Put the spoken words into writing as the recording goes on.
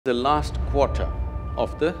The last quarter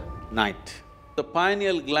of the night. The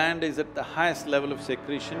pineal gland is at the highest level of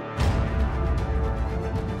secretion.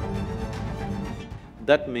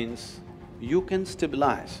 That means you can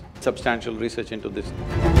stabilize. Substantial research into this.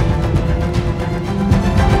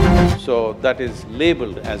 So that is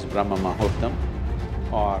labeled as Brahma Muhurtam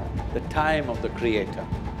or the time of the Creator.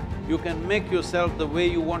 You can make yourself the way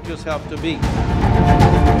you want yourself to be.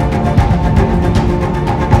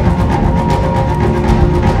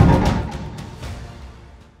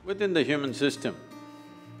 Within the human system,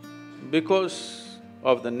 because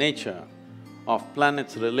of the nature of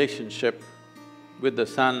planet's relationship with the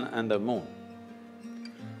sun and the moon,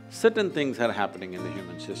 certain things are happening in the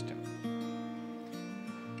human system.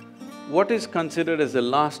 What is considered as the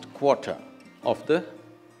last quarter of the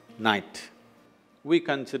night? We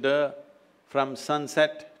consider from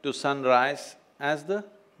sunset to sunrise as the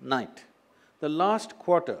night. The last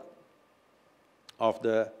quarter of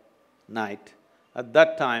the night, at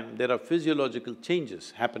that time, there are physiological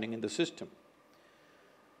changes happening in the system.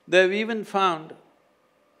 They've even found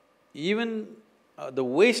the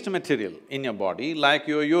waste material in your body, like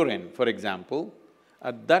your urine, for example,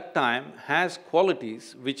 at that time has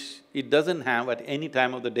qualities which it doesn't have at any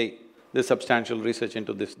time of the day. There's substantial research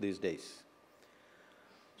into this these days.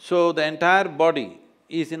 So the entire body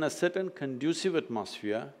is in a certain conducive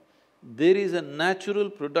atmosphere. There is a natural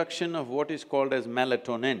production of what is called as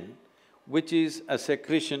melatonin, which is a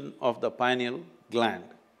secretion of the pineal gland.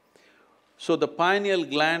 So the pineal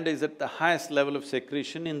gland is at the highest level of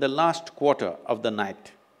secretion in the last quarter of the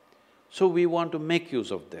night. So we want to make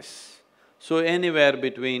use of this. So anywhere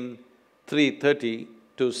between 3:30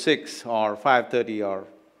 to 6 or 5:30 or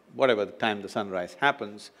whatever the time the sunrise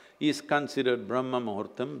happens is considered Brahma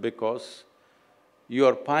Muhurtam because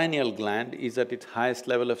your pineal gland is at its highest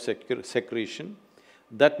level of secretion.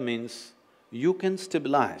 That means you can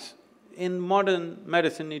stabilize. In modern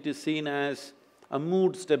medicine, it is seen as a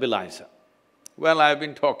mood stabilizer. Well, I've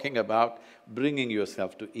been talking about bringing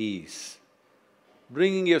yourself to ease.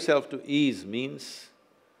 Bringing yourself to ease means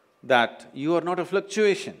that you are not a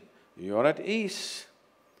fluctuation, you are at ease.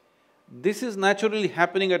 This is naturally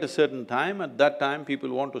happening at a certain time. At that time, people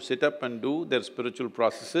want to sit up and do their spiritual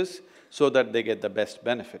processes so that they get the best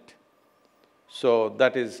benefit. So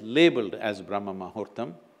that is labeled as Brahma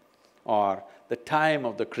Muhurtam or the time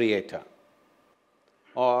of the Creator.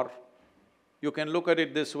 Or you can look at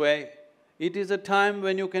it this way, it is a time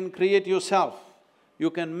when you can create yourself, you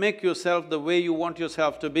can make yourself the way you want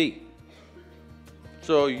yourself to be.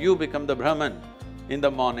 So you become the Brahman in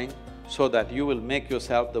the morning so that you will make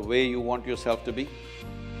yourself the way you want yourself to be.